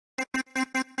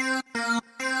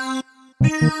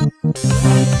这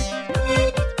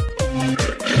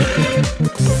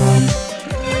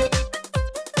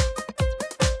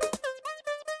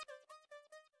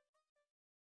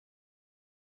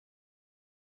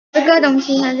个东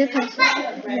西它就开始了，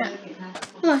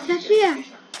哇，下去啊！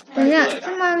等一下，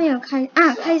这么没有开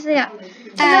啊，开始了。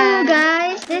Hello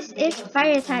guys, this is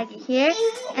Fire Tiger here,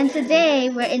 and today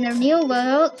we're in a new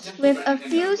world with a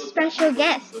few special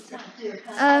guests.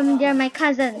 They're my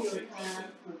cousins.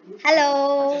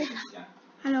 Hello.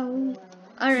 Hello.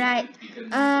 Alright.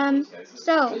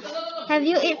 So have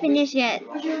you eat finished yet?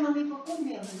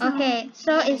 Okay,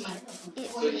 so it's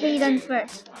Hayden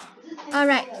first.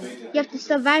 Alright, you have to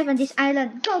survive on this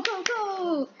island. Go, go,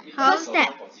 go! First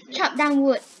step, chop down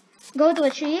wood. Go to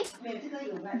a tree.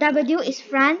 W is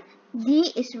front,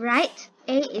 D is right,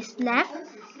 A is left,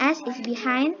 S is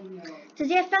behind. 直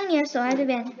接放你的手在这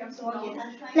边。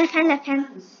Left hand, left hand.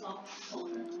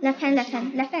 Left hand, left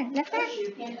hand, left hand, left hand.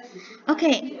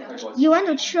 Okay, you want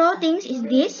to throw things is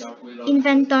this,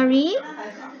 inventory.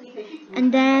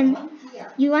 And then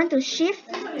you want to shift.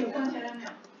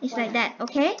 It's like that,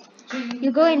 okay?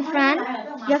 You go in front.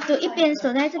 You have to 一边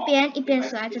手在这边，一边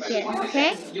手在这边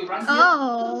 ，OK？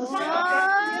 哦，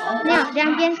没有，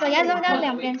两边手要弄到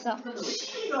两边手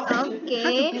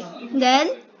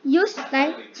 ，OK。Then use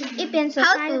来一边手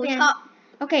在这边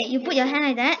 ，OK。You put your hand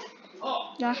like that.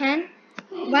 Your hand,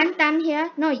 one thumb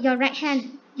here. No, your right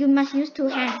hand. You must use two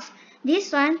hands.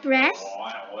 This one press.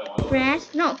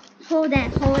 No, hold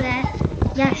that.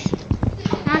 Yes.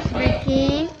 Not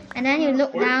breaking. And then you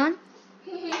look down.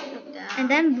 And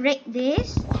then break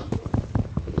this.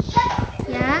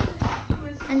 Yeah.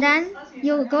 And then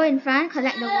you go in front,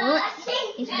 collect the wood.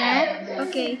 Is that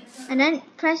okay? And then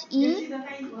press E.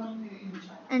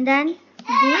 And then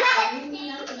this.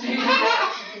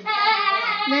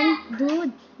 Then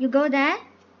you go there,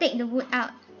 take the wood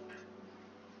out.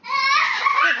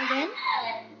 Take again.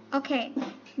 Okay.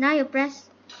 Now you press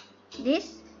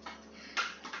this.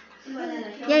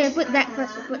 Yeah, you put that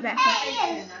first. Put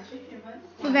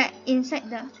that inside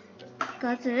the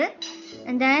格子,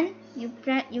 and then you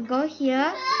go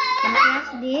here and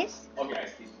press this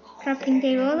crafting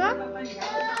table.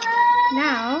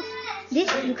 Now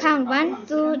this you count 1,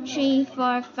 2, 3,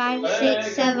 4, 5,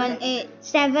 6, 7, 8,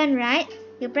 7, right?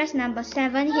 You press number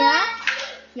 7 here.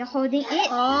 You're holding it.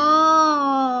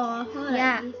 Oh,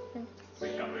 yeah.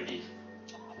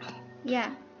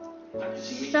 Yeah.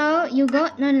 So you go,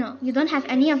 no, you don't have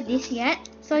any of this yet.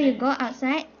 So you go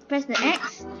outside, press the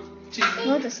X,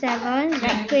 go to 7,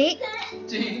 right click.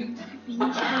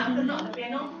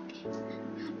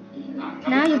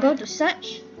 Now you go to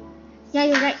search. Yeah,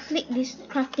 you right click this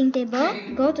crafting table,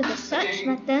 go to the search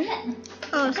button.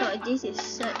 Oh, so this is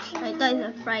search. I thought it's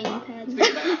a frying pan.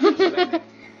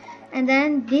 And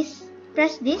then this,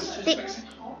 press this, sticks.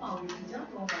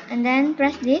 And then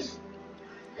press this.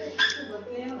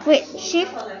 Wait,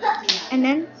 shift, and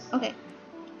then, okay.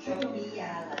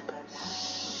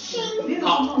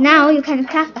 Now you can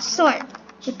craft a sword.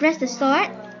 You press the sword,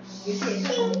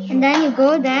 and then you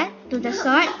go there to the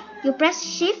sword. You press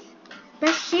shift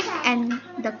and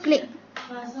the click.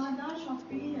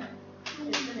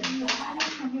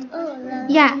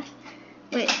 Yeah,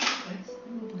 wait.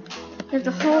 You have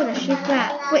to hold the shift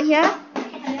bar. Put here.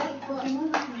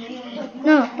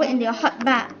 No, put in your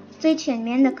hotbar. 最前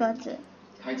面的格子。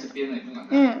最这边。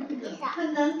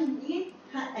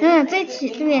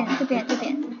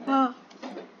哦。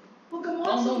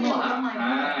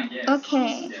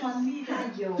Okay.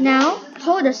 Now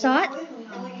hold the sword.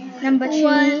 Number 3.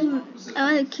 I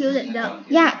want to kill the dog.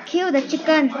 Yeah, kill the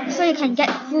chicken so you can get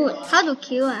food. How to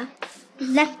kill?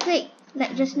 Left click,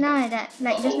 like just now, like that.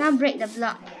 Like just now, break the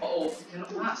block.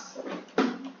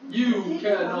 You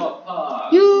cannot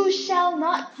pass. You shall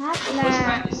not pass.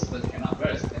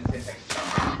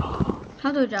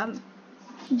 How to jump?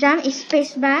 Jump is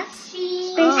space bar.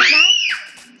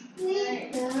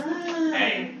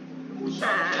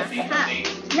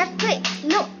 Left click.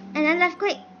 Look, and then left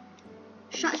click.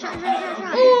 Shot.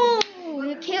 Ooh,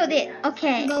 you killed it.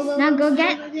 Okay. Now go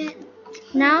get.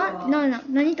 Now, no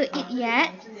need to eat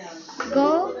yet.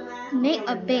 Go make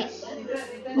a base.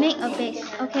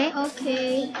 Okay?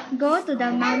 Okay. Go to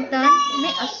the mountain.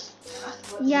 Make a...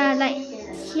 Yeah, like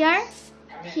here.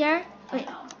 Wait.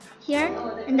 Here.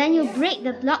 And then you break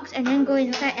the blocks and then go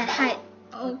inside and hide.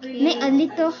 Okay. Make a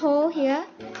little hole here.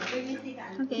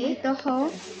 Okay. Little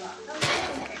hole.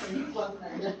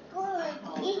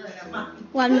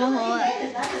 One more hole.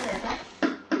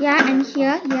 Yeah, and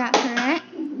here. Yeah, correct.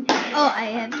 Oh, I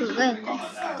have to go and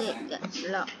take the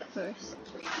block first.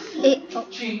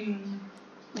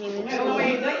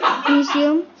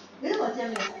 Resume.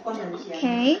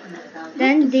 Okay.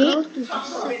 Then this.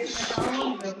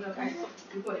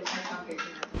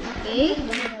 Okay.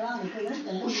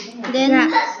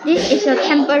 Then This is your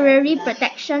temporary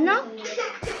protection. No?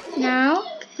 Now,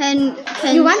 can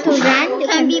you want to run?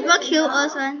 Can people kill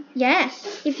us one?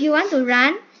 Yes. If you want to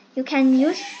run, you can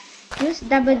use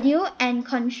W and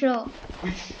control.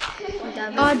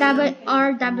 Or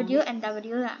W and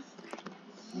W lah.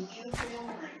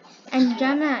 And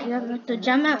jump up. You have to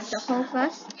jump up the hole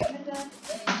first.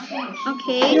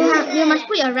 Okay. You must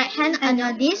put your right hand on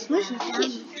your disc.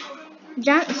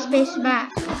 Jump space bar.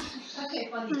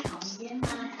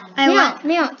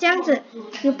 没有这样子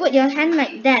you put your hand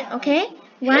like that, okay?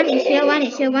 One is here, one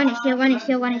is here, one is here, one is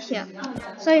here, one is here.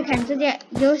 So you can 直接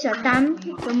use your thumb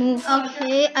to move.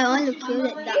 Okay, I want to kill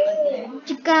that duck again.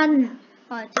 Chicken.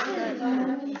 Oh,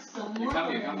 chicken.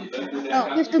 Oh,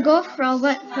 you have to go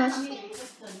forward first.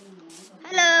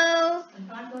 Hello.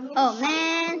 Oh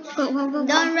man.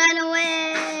 Don't run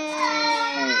away.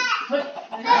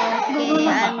 Okay,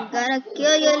 I'm gonna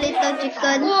kill you, little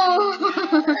chicken.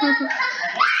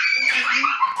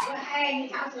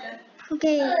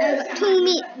 Okay, I got 2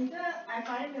 meat,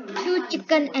 2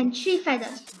 chicken and 3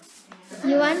 feathers.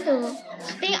 You want to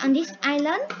stay on this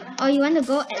island or you want to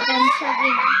go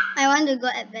adventuring? I want to go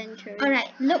adventuring.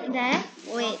 Alright, look there.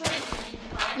 Wait.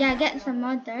 Yeah, get some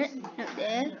more dirt. Up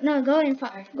there. No, go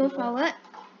forward.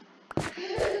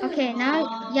 Okay,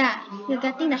 now, yeah, you're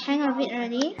getting the hang of it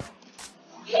already.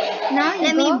 Now you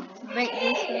Let go. me break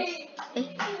this first.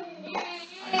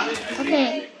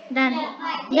 Okay, done.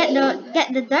 Get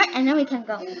the dirt and then we can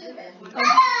go.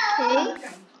 Okay.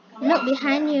 Look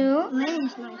behind you. Where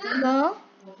is my gun? Go.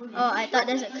 Oh, I thought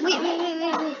there's a car.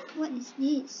 Wait. What is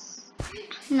this?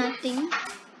 Nothing.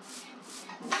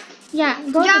 Yeah,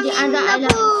 go to the other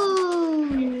island. Pool.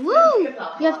 Woo!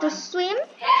 You have to swim.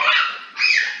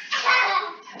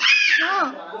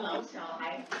 No.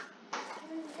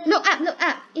 Look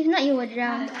up. If not, you will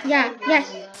drown. Yeah,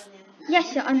 yes,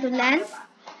 you're on to land.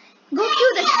 Go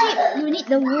kill the sheep. You need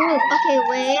the wool. Okay,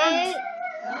 wait.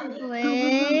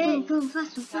 Go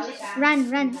fast.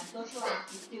 Run.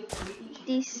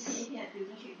 This.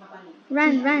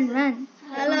 Run.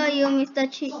 Hello, you,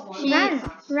 Mr. Sheep.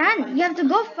 Run. You have to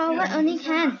go forward. Only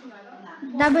can.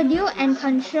 W and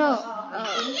control.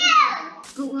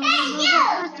 Go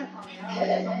faster.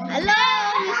 Hello,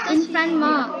 Mr.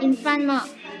 In front more.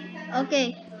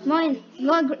 Okay. More in.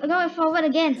 Go forward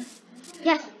again.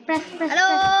 Yes. Press.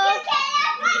 Hello.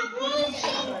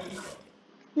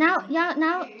 Now,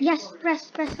 yes,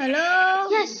 press. Hello.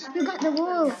 Yes, you got the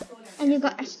wool. And you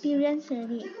got experience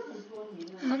already.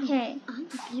 Okay.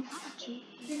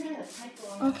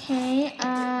 Okay,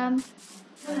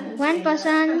 one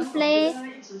person play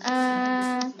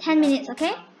 10 minutes,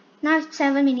 okay? Now it's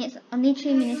 7 minutes, only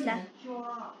 3 minutes left.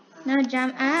 Now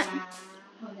jump up.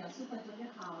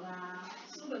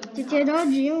 Theodore,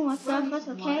 drink water first,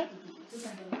 okay?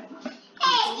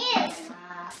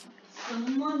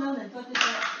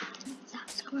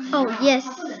 Oh yes,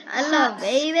 hello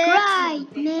baby. Right,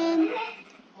 man.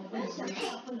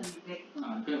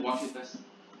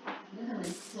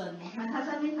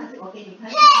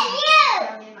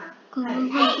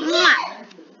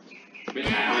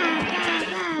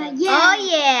 Yeah. Oh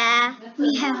yeah.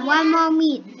 We have one more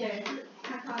meat.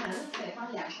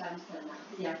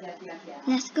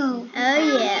 Let's go.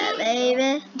 Oh yeah,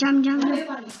 baby. Jump. Jump one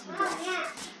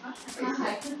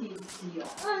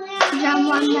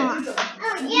more.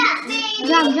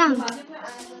 Jump.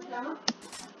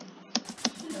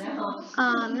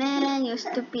 Oh man, you're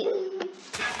stupid.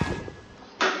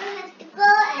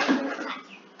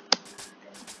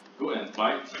 Go and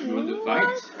fight. You want to fight?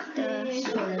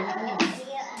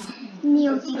 你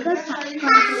有几个小偷？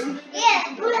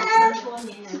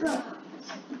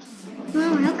我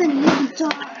要跟你一起做，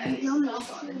有没有？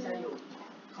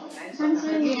但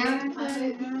是你要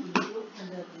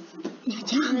你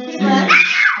这样。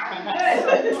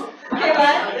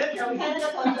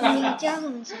你叫我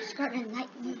们 subscribe and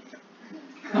like me.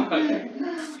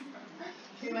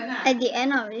 At the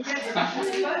end of this.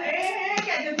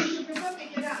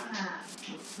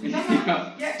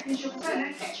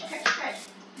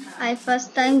 I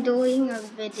first time doing a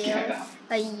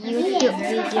YouTube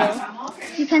video.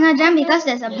 You cannot jump because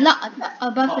there's a block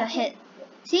above your head.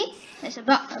 See? There's a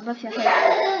block above your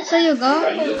head. So you go.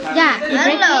 Yeah, you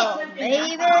break Hello, it.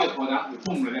 baby.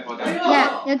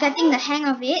 Yeah, you're getting the hang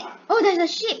of it. Oh, there's a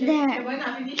sheep there.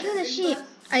 Kill the sheep.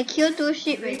 I killed 2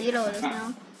 sheep already just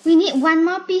now. We need one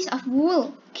more piece of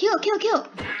wool. Kill.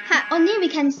 Ha, only we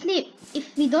can sleep.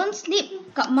 If we don't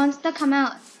sleep, got monster come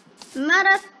out.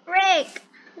 Mother freak.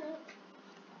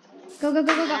 Go, go,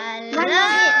 go, go, go.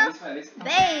 Hello. One more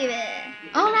Baby.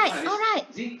 bit. Alright.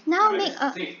 Now make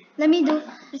a. Let me do.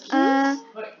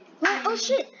 What? Oh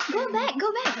shit. Go back.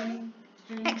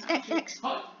 X.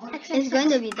 It's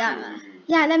going to be dark.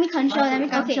 Yeah, let me control.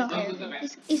 Okay.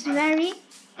 It's very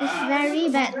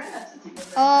bad.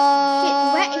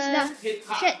 Oh. Where is the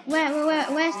shit?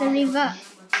 Where's the river?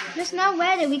 Just now,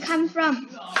 where did we come from?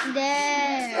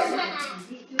 There.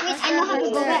 Wait, I know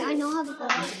how to go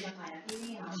back.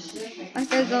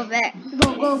 Faster go back.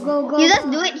 Go. You just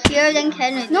do it here, then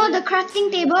can it? No, the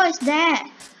crafting table is there.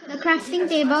 The crafting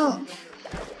table.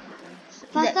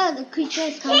 Faster, the creature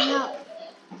is coming out.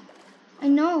 I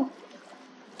know.